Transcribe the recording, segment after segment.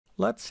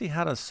Let's see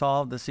how to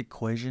solve this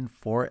equation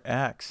for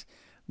x.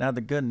 Now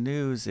the good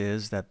news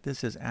is that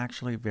this is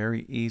actually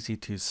very easy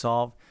to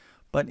solve,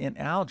 but in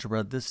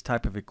algebra this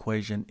type of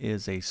equation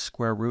is a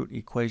square root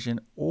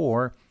equation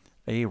or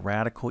a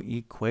radical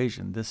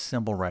equation. This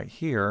symbol right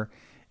here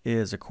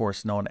is of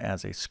course known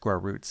as a square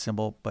root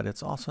symbol, but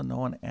it's also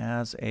known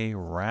as a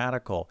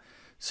radical.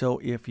 So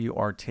if you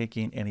are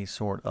taking any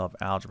sort of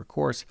algebra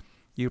course,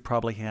 you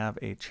probably have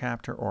a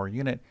chapter or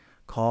unit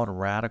called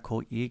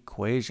radical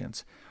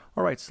equations.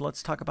 All right, so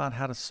let's talk about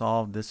how to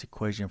solve this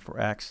equation for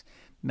x.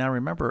 Now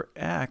remember,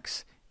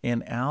 x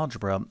in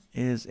algebra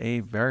is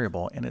a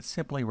variable and it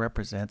simply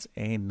represents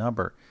a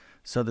number.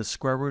 So the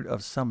square root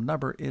of some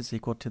number is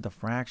equal to the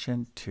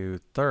fraction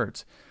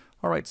 2/3.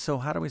 All right, so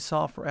how do we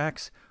solve for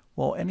x?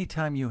 Well,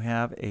 anytime you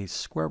have a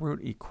square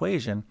root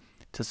equation,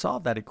 to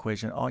solve that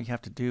equation, all you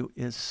have to do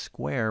is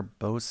square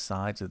both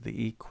sides of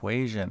the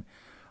equation.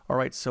 All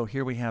right, so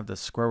here we have the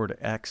square root of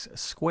x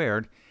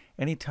squared.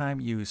 Anytime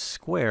you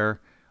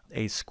square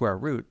a square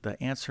root,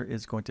 the answer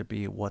is going to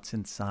be what's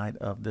inside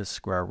of this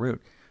square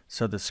root.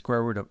 So the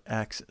square root of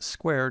x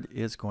squared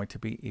is going to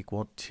be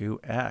equal to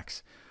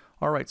x.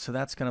 All right, so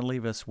that's going to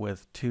leave us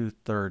with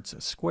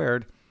 2/3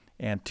 squared.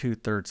 And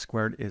 2/3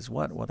 squared is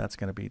what? Well, that's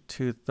going to be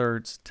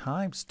 2/3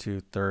 times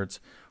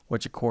 2/3,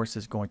 which of course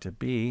is going to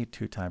be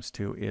 2 times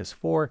 2 is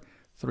 4,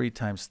 3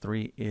 times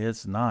 3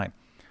 is 9.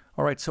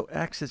 All right, so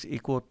x is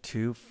equal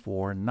to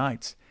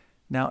 4/9.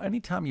 Now,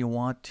 anytime you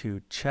want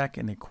to check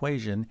an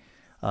equation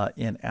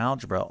in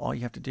algebra, all you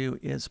have to do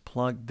is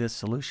plug this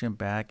solution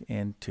back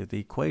into the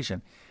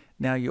equation.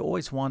 Now, you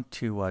always want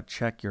to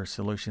check your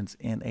solutions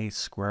in a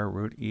square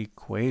root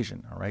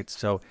equation. All right,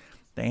 so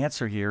the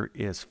answer here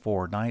is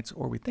 4/9,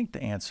 or we think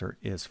the answer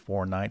is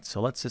 4/9.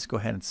 So let's just go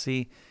ahead and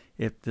see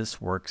if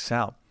this works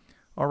out.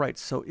 All right,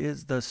 so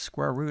is the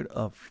square root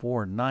of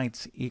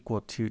 4/9 equal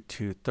to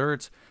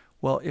 2/3?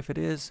 Well, if it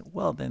is,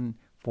 well, then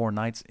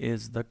 4/9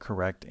 is the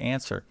correct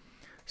answer.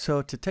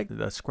 So to take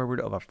the square root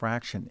of a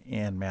fraction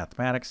in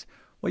mathematics,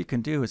 what you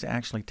can do is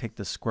actually take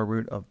the square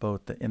root of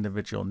both the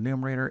individual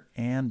numerator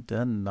and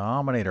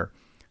denominator.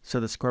 So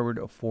the square root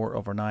of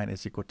 4/9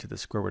 is equal to the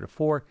square root of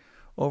 4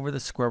 over the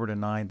square root of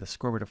 9. The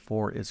square root of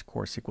 4 is of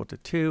course equal to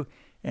 2,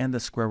 and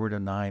the square root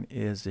of 9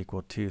 is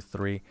equal to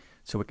 3.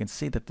 So we can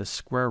see that the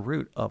square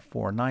root of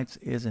 4/9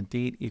 is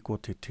indeed equal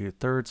to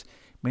 2/3,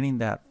 meaning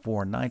that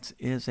 4/9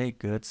 is a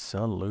good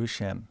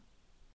solution.